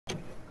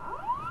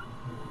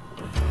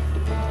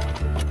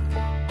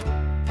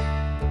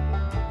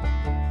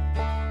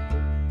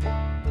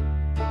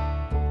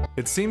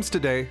It seems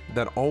today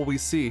that all we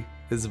see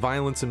is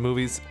violence in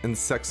movies and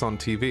sex on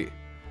TV.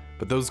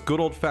 But those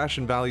good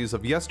old-fashioned values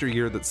of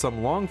yesteryear that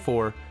some long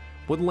for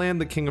would land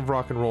the king of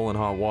rock and roll in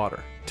hot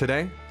water.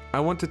 Today,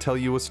 I want to tell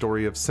you a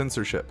story of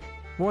censorship,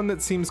 one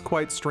that seems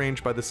quite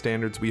strange by the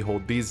standards we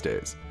hold these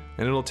days,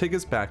 and it'll take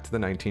us back to the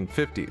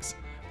 1950s.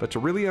 But to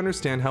really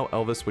understand how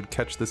Elvis would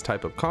catch this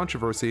type of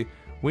controversy,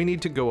 we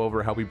need to go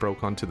over how he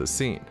broke onto the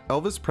scene.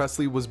 Elvis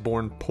Presley was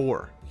born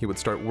poor. He would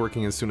start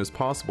working as soon as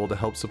possible to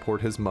help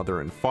support his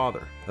mother and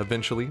father,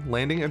 eventually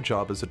landing a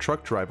job as a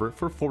truck driver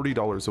for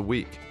 $40 a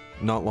week.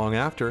 Not long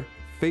after,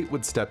 fate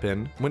would step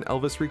in when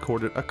Elvis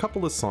recorded a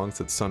couple of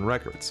songs at Sun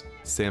Records.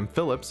 Sam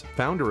Phillips,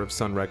 founder of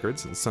Sun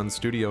Records and Sun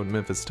Studio in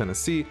Memphis,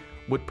 Tennessee,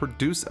 would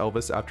produce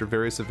Elvis after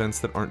various events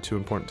that aren't too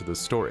important to this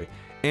story,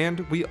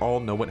 and we all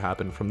know what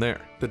happened from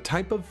there. The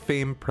type of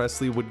fame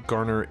Presley would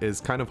garner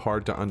is kind of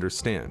hard to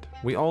understand.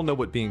 We all know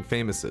what being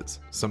famous is.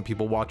 Some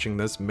people watching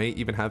this may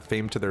even have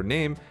fame to their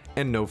name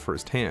and know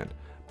firsthand,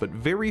 but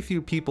very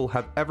few people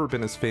have ever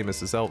been as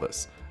famous as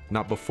Elvis.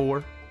 Not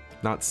before,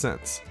 not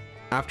since.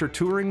 After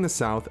touring the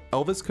South,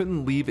 Elvis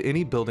couldn't leave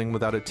any building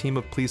without a team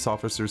of police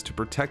officers to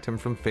protect him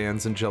from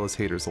fans and jealous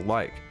haters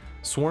alike.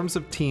 Swarms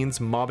of teens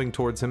mobbing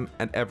towards him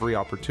at every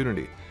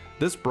opportunity.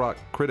 This brought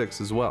critics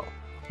as well.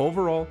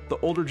 Overall, the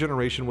older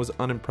generation was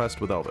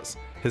unimpressed with Elvis.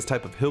 His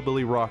type of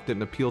hillbilly rock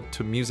didn't appeal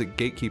to music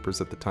gatekeepers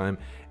at the time,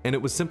 and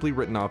it was simply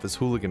written off as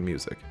hooligan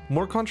music.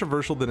 More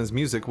controversial than his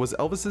music was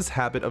Elvis's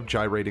habit of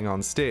gyrating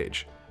on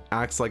stage.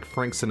 Acts like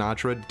Frank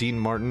Sinatra, Dean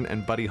Martin,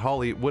 and Buddy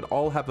Holly would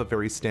all have a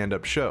very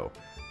stand-up show.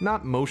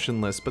 Not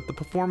motionless, but the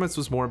performance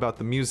was more about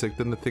the music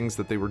than the things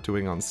that they were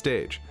doing on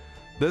stage.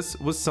 This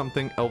was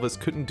something Elvis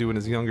couldn't do in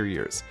his younger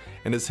years,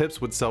 and his hips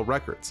would sell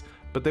records,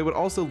 but they would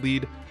also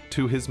lead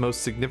to his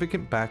most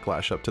significant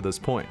backlash up to this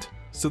point.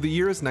 So the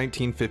year is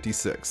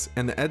 1956,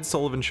 and the Ed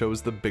Sullivan Show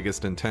is the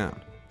biggest in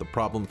town. The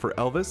problem for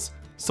Elvis?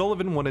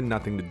 Sullivan wanted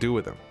nothing to do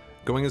with him,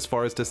 going as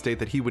far as to state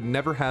that he would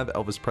never have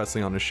Elvis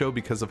Presley on his show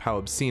because of how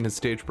obscene his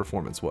stage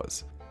performance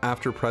was.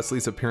 After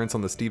Presley's appearance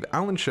on the Steve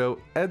Allen Show,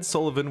 Ed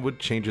Sullivan would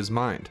change his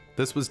mind.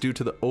 This was due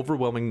to the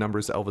overwhelming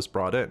numbers Elvis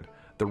brought in.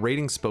 The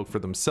ratings spoke for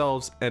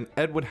themselves, and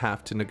Ed would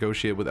have to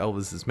negotiate with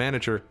Elvis's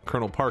manager,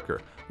 Colonel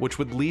Parker, which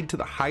would lead to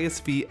the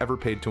highest fee ever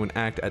paid to an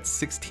act at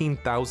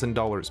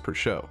 $16,000 per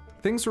show.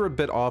 Things were a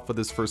bit off with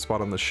his first spot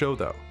on the show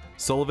though.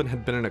 Sullivan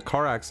had been in a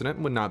car accident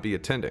and would not be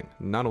attending.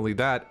 Not only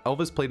that,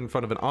 Elvis played in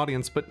front of an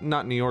audience, but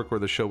not in New York where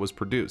the show was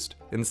produced.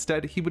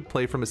 Instead, he would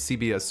play from a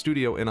CBS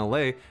studio in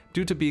LA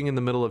due to being in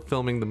the middle of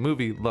filming the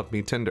movie Love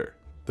Me Tender.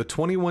 The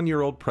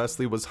 21-year-old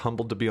Presley was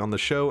humbled to be on the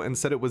show and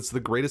said it was the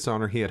greatest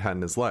honor he had had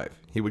in his life.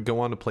 He would go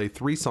on to play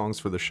 3 songs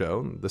for the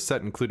show. The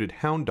set included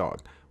Hound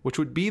Dog, which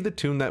would be the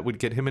tune that would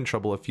get him in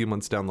trouble a few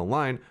months down the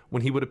line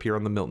when he would appear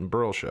on the Milton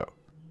Berle Show.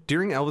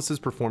 During Elvis's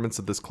performance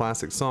of this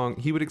classic song,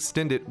 he would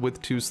extend it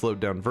with 2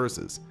 slowed-down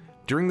verses.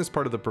 During this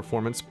part of the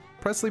performance,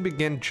 Presley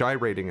began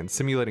gyrating and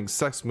simulating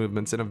sex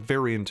movements in a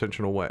very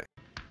intentional way.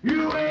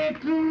 You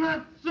ain't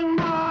nothing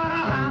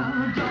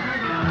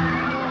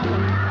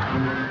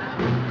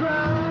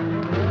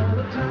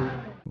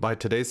By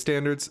today's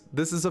standards,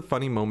 this is a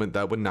funny moment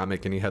that would not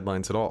make any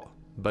headlines at all.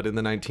 But in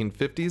the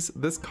 1950s,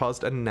 this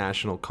caused a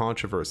national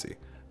controversy.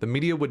 The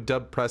media would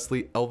dub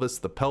Presley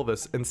Elvis the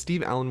Pelvis, and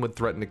Steve Allen would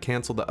threaten to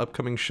cancel the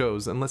upcoming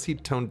shows unless he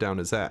toned down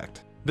his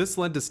act. This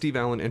led to Steve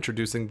Allen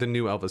introducing the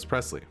new Elvis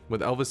Presley,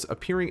 with Elvis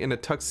appearing in a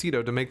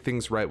tuxedo to make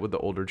things right with the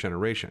older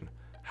generation.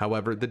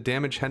 However, the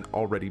damage had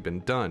already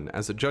been done,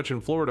 as a judge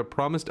in Florida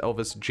promised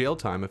Elvis jail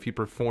time if he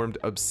performed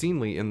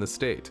obscenely in the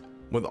state.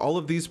 With all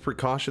of these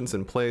precautions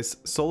in place,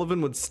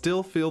 Sullivan would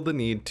still feel the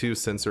need to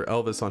censor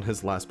Elvis on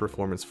his last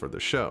performance for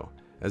the show,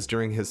 as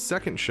during his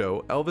second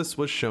show, Elvis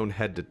was shown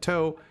head to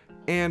toe,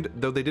 and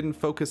though they didn't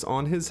focus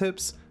on his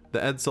hips,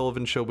 the Ed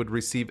Sullivan Show would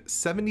receive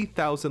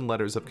 70,000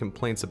 letters of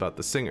complaints about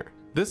the singer.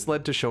 This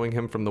led to showing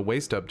him from the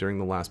waist up during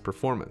the last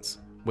performance.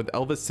 With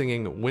Elvis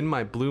singing "When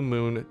My Blue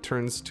Moon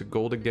Turns to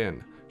Gold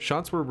Again,"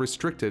 shots were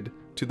restricted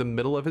to the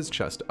middle of his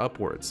chest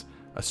upwards.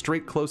 A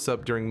straight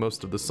close-up during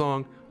most of the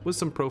song, with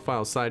some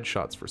profile side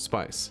shots for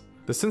spice.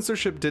 The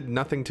censorship did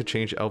nothing to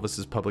change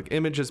Elvis's public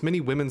image, as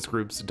many women's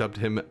groups dubbed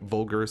him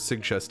vulgar,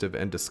 suggestive,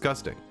 and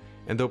disgusting.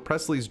 And though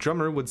Presley's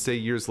drummer would say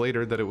years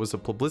later that it was a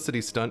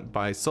publicity stunt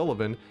by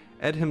Sullivan,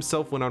 Ed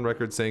himself went on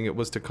record saying it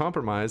was to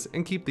compromise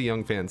and keep the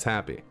young fans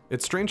happy.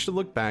 It's strange to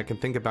look back and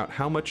think about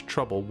how much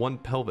trouble one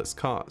pelvis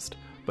caused,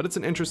 but it's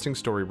an interesting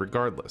story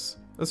regardless,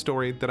 a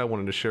story that I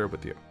wanted to share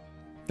with you.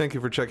 Thank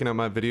you for checking out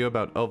my video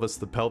about Elvis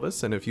the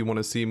Pelvis, and if you want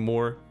to see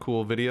more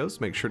cool videos,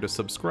 make sure to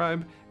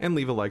subscribe and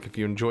leave a like if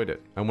you enjoyed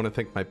it. I want to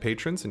thank my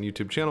patrons and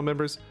YouTube channel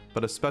members,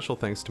 but a special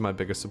thanks to my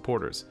biggest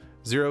supporters: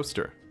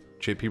 Zeroster,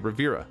 JP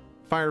Rivera,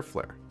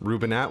 Fireflare,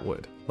 Ruben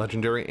Atwood,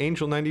 Legendary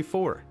Angel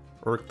 94,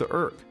 Urk the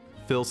Urk,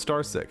 Phil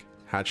Starsick,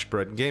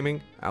 Hatchbread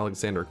Gaming,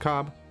 Alexander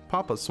Cobb,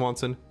 Papa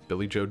Swanson,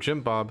 Billy Joe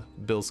Jim Bob,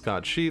 Bill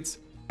Scott Sheets,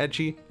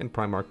 Edgy, and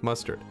Primark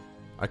Mustard.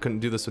 I couldn't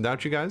do this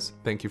without you guys.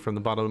 Thank you from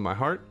the bottom of my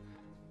heart.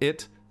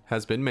 It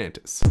has been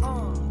Mantis.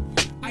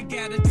 I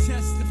gotta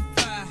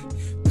testify.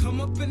 Come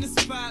up in the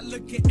spot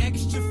looking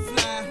extra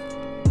fly.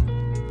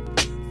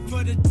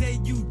 For the day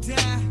you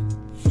die,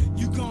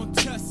 you gon'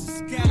 touch the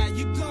sky.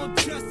 You gon'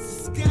 touch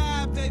the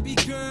sky, baby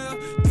girl,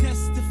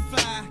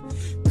 testify.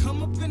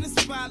 Come up in the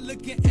spot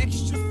looking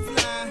extra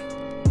fly.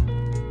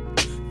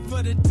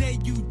 For the day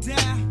you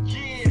die,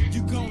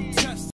 you gon' touch